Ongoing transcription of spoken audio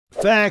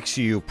Facts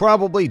you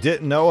probably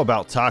didn't know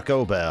about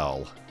Taco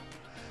Bell.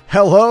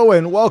 Hello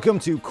and welcome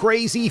to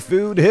Crazy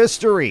Food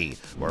History,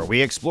 where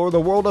we explore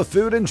the world of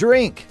food and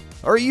drink.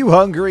 Are you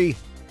hungry?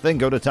 Then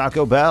go to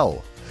Taco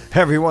Bell.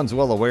 Everyone's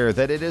well aware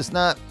that it is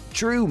not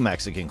true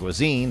Mexican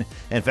cuisine.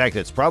 In fact,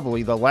 it's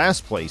probably the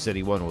last place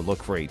anyone would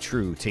look for a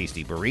true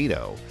tasty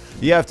burrito.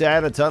 You have to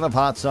add a ton of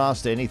hot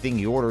sauce to anything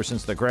you order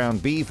since the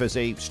ground beef is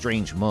a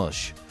strange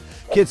mush.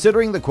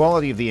 Considering the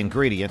quality of the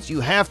ingredients,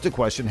 you have to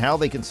question how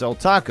they can sell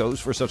tacos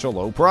for such a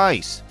low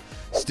price.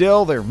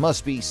 Still, there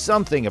must be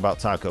something about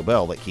Taco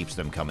Bell that keeps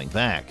them coming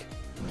back.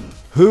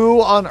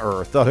 Who on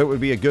earth thought it would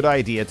be a good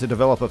idea to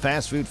develop a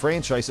fast food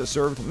franchise that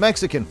served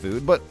Mexican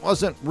food but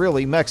wasn't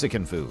really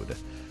Mexican food?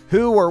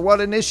 Who or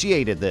what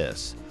initiated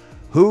this?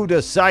 Who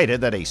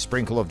decided that a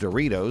sprinkle of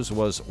Doritos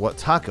was what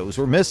tacos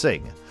were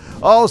missing?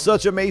 All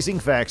such amazing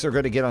facts are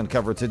going to get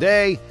uncovered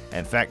today,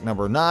 and fact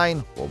number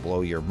 9 will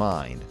blow your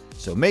mind.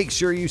 So make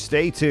sure you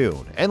stay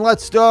tuned, and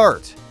let's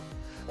start!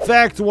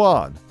 Fact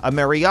 1. A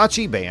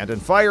mariachi band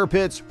and fire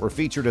pits were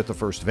featured at the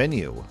first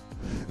venue.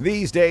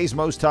 These days,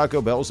 most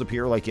Taco Bells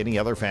appear like any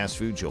other fast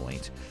food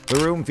joint.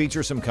 The room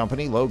features some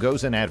company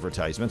logos and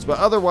advertisements, but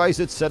otherwise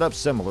it's set up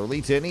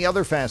similarly to any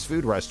other fast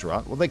food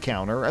restaurant with a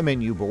counter, a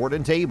menu board,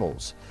 and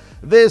tables.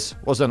 This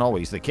wasn't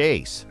always the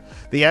case.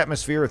 The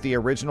atmosphere at the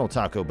original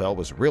Taco Bell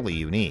was really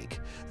unique.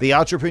 The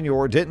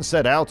entrepreneur didn't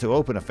set out to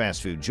open a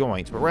fast food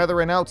joint, but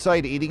rather an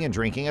outside eating and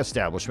drinking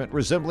establishment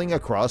resembling a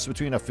cross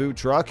between a food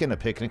truck and a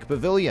picnic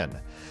pavilion.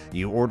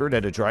 You ordered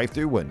at a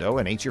drive-thru window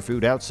and ate your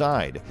food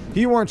outside.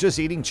 You weren't just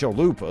eating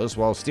chalupas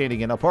while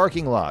standing in a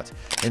parking lot.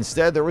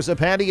 Instead, there was a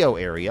patio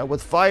area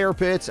with fire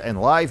pits and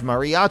live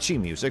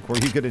mariachi music where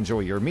you could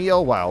enjoy your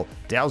meal while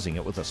dousing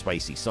it with a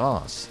spicy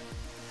sauce.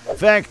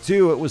 Fact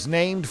 2. It was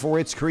named for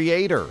its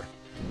creator.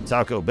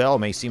 Taco Bell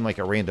may seem like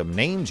a random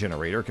name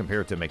generator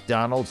compared to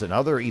McDonald's and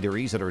other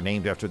eateries that are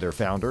named after their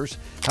founders.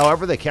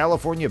 However, the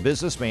California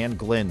businessman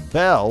Glenn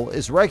Bell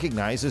is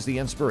recognized as the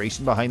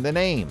inspiration behind the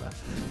name.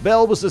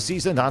 Bell was a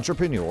seasoned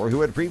entrepreneur who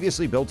had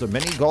previously built a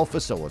mini golf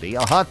facility,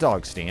 a hot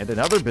dog stand,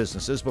 and other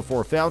businesses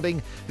before founding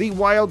the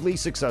wildly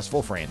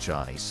successful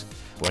franchise.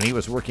 When he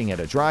was working at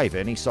a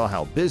drive-in, he saw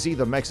how busy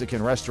the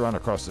Mexican restaurant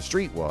across the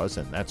street was,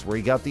 and that's where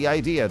he got the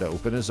idea to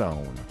open his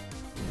own.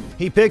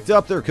 He picked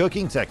up their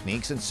cooking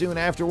techniques and soon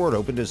afterward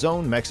opened his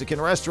own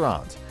Mexican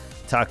restaurant.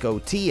 Taco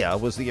Tia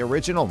was the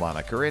original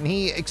moniker, and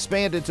he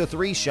expanded to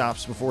 3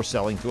 shops before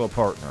selling to a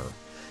partner.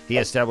 He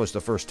established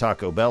the first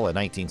Taco Bell in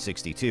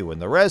 1962,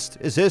 and the rest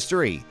is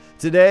history.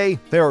 Today,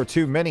 there are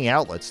too many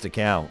outlets to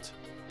count.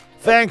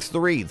 Fact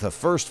 3. The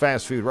first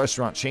fast food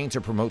restaurant chain to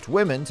promote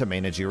women to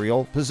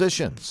managerial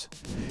positions.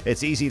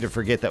 It's easy to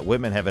forget that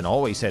women haven't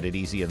always had it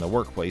easy in the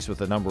workplace, with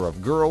the number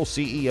of girl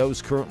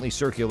CEOs currently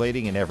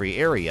circulating in every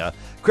area,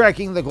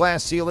 cracking the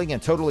glass ceiling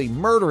and totally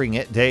murdering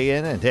it day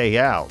in and day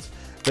out.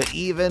 But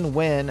even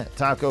when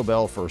Taco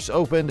Bell first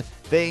opened,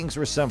 things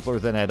were simpler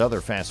than at other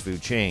fast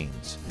food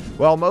chains.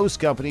 While most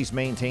companies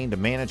maintained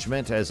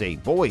management as a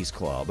boys'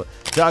 club,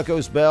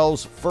 Taco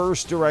Bell's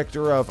first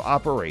director of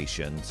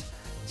operations,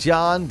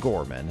 John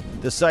Gorman,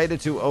 decided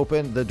to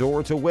open the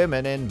door to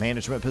women in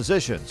management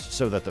positions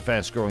so that the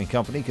fast-growing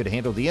company could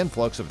handle the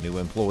influx of new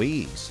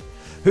employees.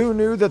 Who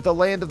knew that the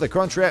land of the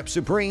Crunchwrap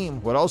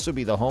Supreme would also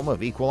be the home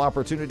of equal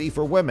opportunity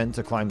for women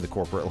to climb the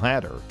corporate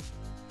ladder?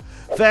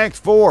 Fact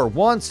 4.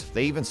 Once,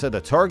 they even set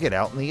a Target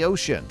out in the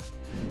ocean.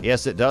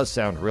 Yes, it does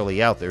sound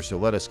really out there, so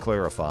let us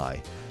clarify.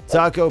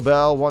 Taco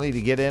Bell, wanting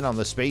to get in on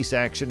the space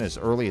action as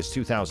early as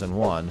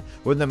 2001,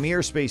 when the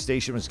Mir space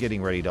station was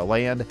getting ready to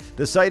land,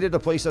 decided to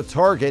place a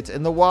target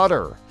in the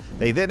water.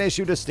 They then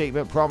issued a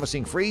statement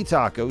promising free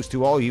tacos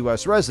to all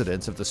U.S.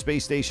 residents if the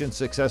space station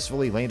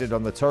successfully landed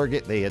on the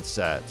target they had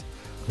set.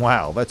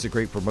 Wow, that's a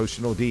great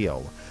promotional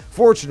deal.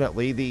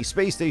 Fortunately, the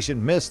space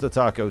station missed the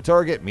taco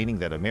target, meaning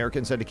that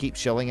Americans had to keep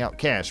shelling out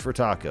cash for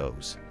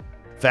tacos.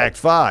 Fact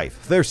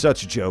 5. They're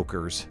such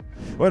jokers.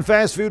 When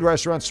fast food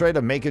restaurants try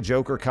to make a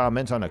joke or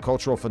comment on a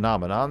cultural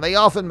phenomenon, they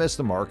often miss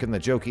the mark and the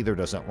joke either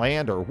doesn't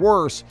land or,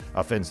 worse,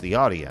 offends the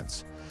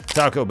audience.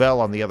 Taco Bell,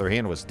 on the other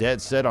hand, was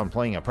dead set on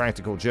playing a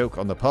practical joke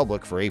on the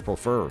public for April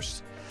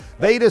 1st.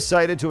 They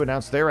decided to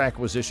announce their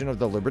acquisition of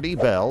the Liberty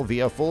Bell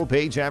via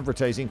full-page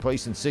advertising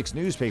placed in 6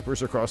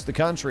 newspapers across the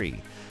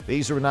country.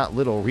 These were not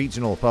little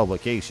regional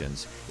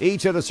publications.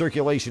 Each had a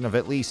circulation of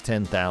at least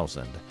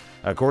 10,000.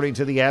 According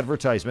to the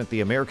advertisement,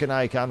 the American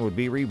icon would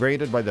be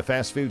rebranded by the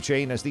fast food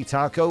chain as the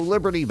Taco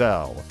Liberty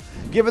Bell.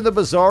 Given the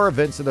bizarre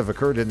events that have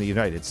occurred in the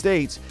United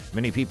States,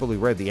 many people who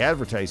read the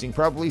advertising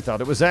probably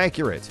thought it was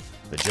accurate.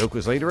 The joke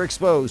was later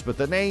exposed, but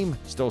the name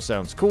still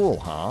sounds cool,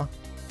 huh?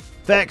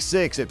 Fact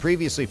 6. It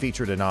previously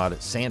featured an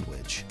odd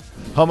sandwich.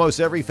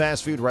 Almost every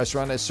fast food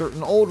restaurant has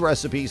certain old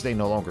recipes they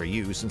no longer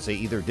use since they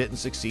either didn't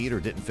succeed or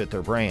didn't fit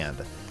their brand.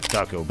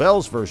 Taco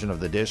Bell's version of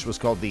the dish was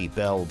called the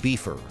Bell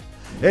Beefer.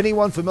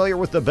 Anyone familiar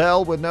with the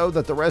Bell would know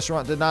that the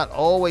restaurant did not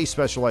always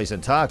specialize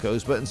in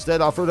tacos, but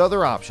instead offered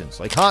other options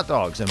like hot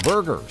dogs and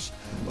burgers.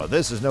 But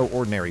this is no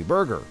ordinary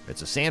burger,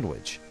 it's a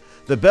sandwich.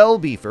 The Bell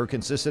Beefer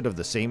consisted of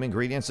the same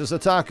ingredients as a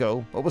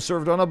taco, but was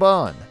served on a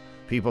bun.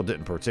 People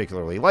didn't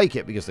particularly like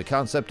it because the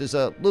concept is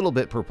a little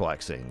bit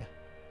perplexing.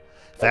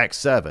 Fact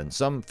 7.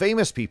 Some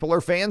famous people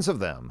are fans of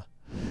them.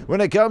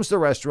 When it comes to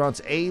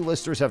restaurants,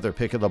 A-listers have their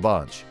pick of the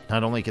bunch.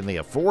 Not only can they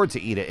afford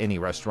to eat at any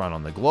restaurant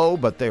on the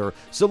globe, but their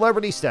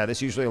celebrity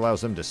status usually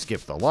allows them to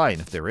skip the line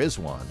if there is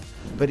one.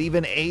 But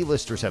even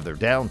A-listers have their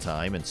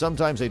downtime, and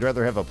sometimes they'd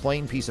rather have a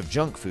plain piece of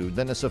junk food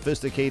than a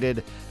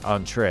sophisticated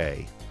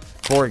entree.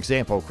 For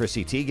example,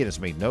 Chrissy Teigen has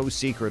made no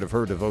secret of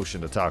her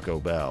devotion to Taco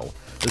Bell.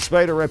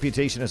 Despite her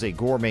reputation as a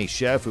gourmet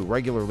chef who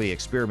regularly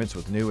experiments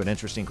with new and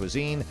interesting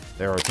cuisine,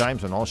 there are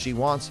times when all she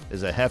wants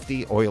is a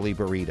hefty, oily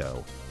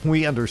burrito.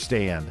 We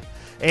understand.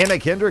 Anna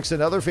Kendrick's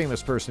another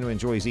famous person who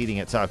enjoys eating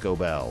at Taco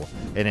Bell.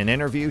 In an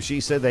interview,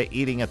 she said that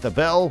eating at the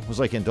Bell was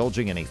like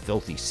indulging in a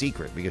filthy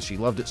secret because she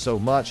loved it so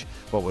much,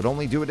 but would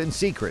only do it in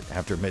secret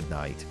after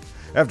midnight.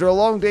 After a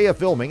long day of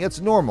filming, it's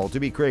normal to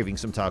be craving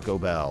some Taco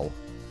Bell.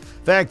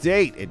 Fact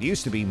 8. It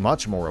used to be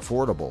much more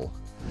affordable.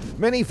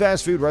 Many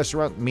fast food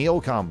restaurant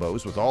meal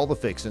combos with all the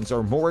fixins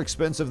are more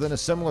expensive than a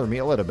similar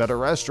meal at a better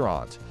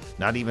restaurant.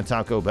 Not even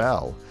Taco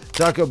Bell.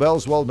 Taco Bell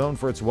is well known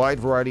for its wide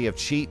variety of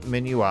cheap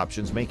menu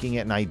options, making it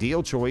an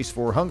ideal choice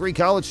for hungry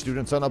college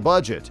students on a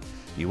budget.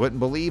 You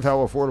wouldn't believe how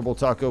affordable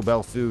Taco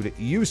Bell food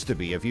used to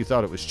be if you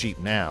thought it was cheap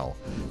now.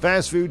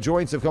 Fast food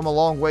joints have come a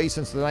long way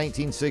since the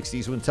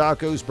 1960s when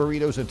tacos,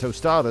 burritos, and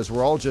tostadas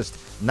were all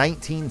just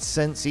 19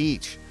 cents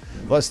each.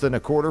 Less than a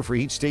quarter for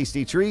each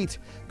tasty treat.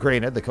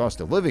 Granted, the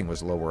cost of living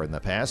was lower in the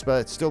past,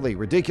 but it's still a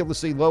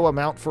ridiculously low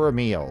amount for a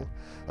meal.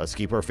 Let's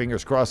keep our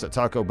fingers crossed that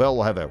Taco Bell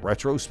will have a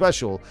retro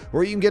special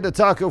where you can get a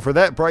taco for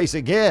that price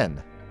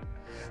again.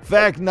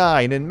 Fact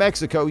 9. In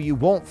Mexico, you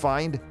won't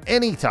find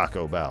any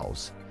Taco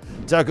Bells.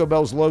 Taco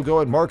Bell's logo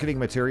and marketing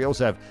materials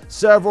have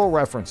several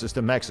references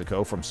to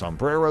Mexico, from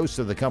sombreros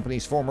to the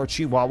company's former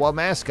Chihuahua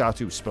mascot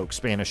who spoke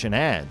Spanish in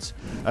ads.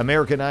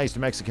 Americanized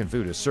Mexican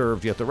food is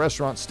served, yet the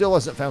restaurant still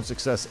hasn't found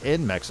success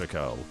in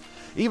Mexico.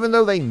 Even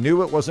though they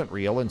knew it wasn't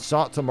real and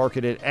sought to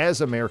market it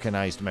as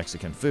Americanized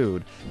Mexican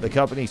food, the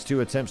company's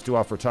 2 attempts to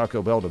offer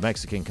Taco Bell to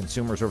Mexican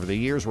consumers over the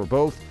years were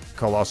both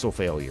colossal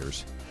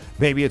failures.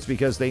 Maybe it's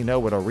because they know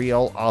what a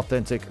real,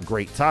 authentic,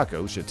 great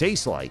taco should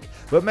taste like,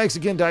 but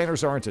Mexican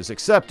diners aren't as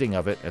accepting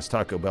of it as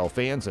Taco Bell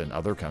fans in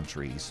other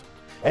countries.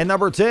 And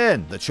number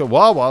 10, the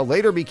Chihuahua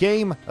later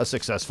became a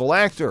successful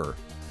actor.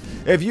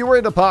 If you were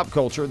into pop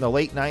culture in the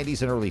late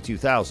 90s and early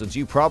 2000s,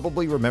 you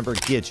probably remember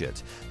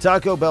Gidget,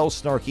 Taco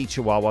Bell's snarky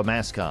Chihuahua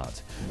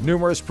mascot.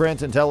 Numerous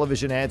print and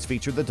television ads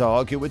featured the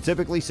dog, who would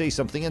typically say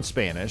something in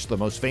Spanish, the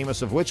most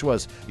famous of which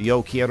was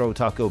 "Yo quiero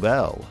Taco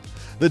Bell."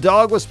 The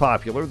dog was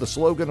popular, the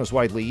slogan was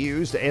widely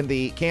used, and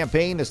the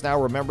campaign is now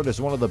remembered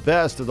as one of the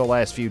best of the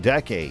last few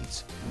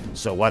decades.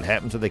 So what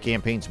happened to the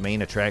campaign's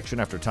main attraction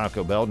after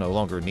Taco Bell no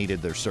longer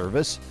needed their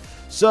service?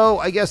 So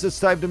I guess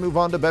it's time to move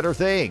on to better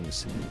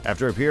things.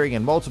 After appearing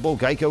in multiple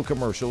Geico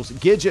commercials,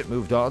 Gidget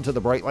moved on to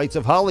the bright lights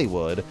of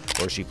Hollywood,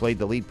 where she played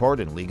the lead part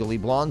in Legally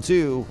Blonde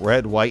 2,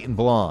 Red, White, and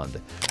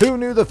Blonde. Who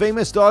knew the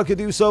famous dog could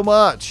do so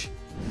much?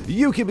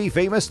 You can be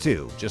famous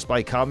too, just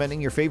by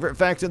commenting your favorite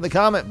fact in the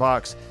comment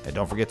box. And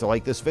don't forget to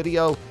like this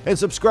video and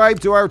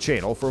subscribe to our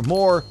channel for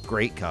more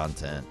great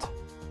content.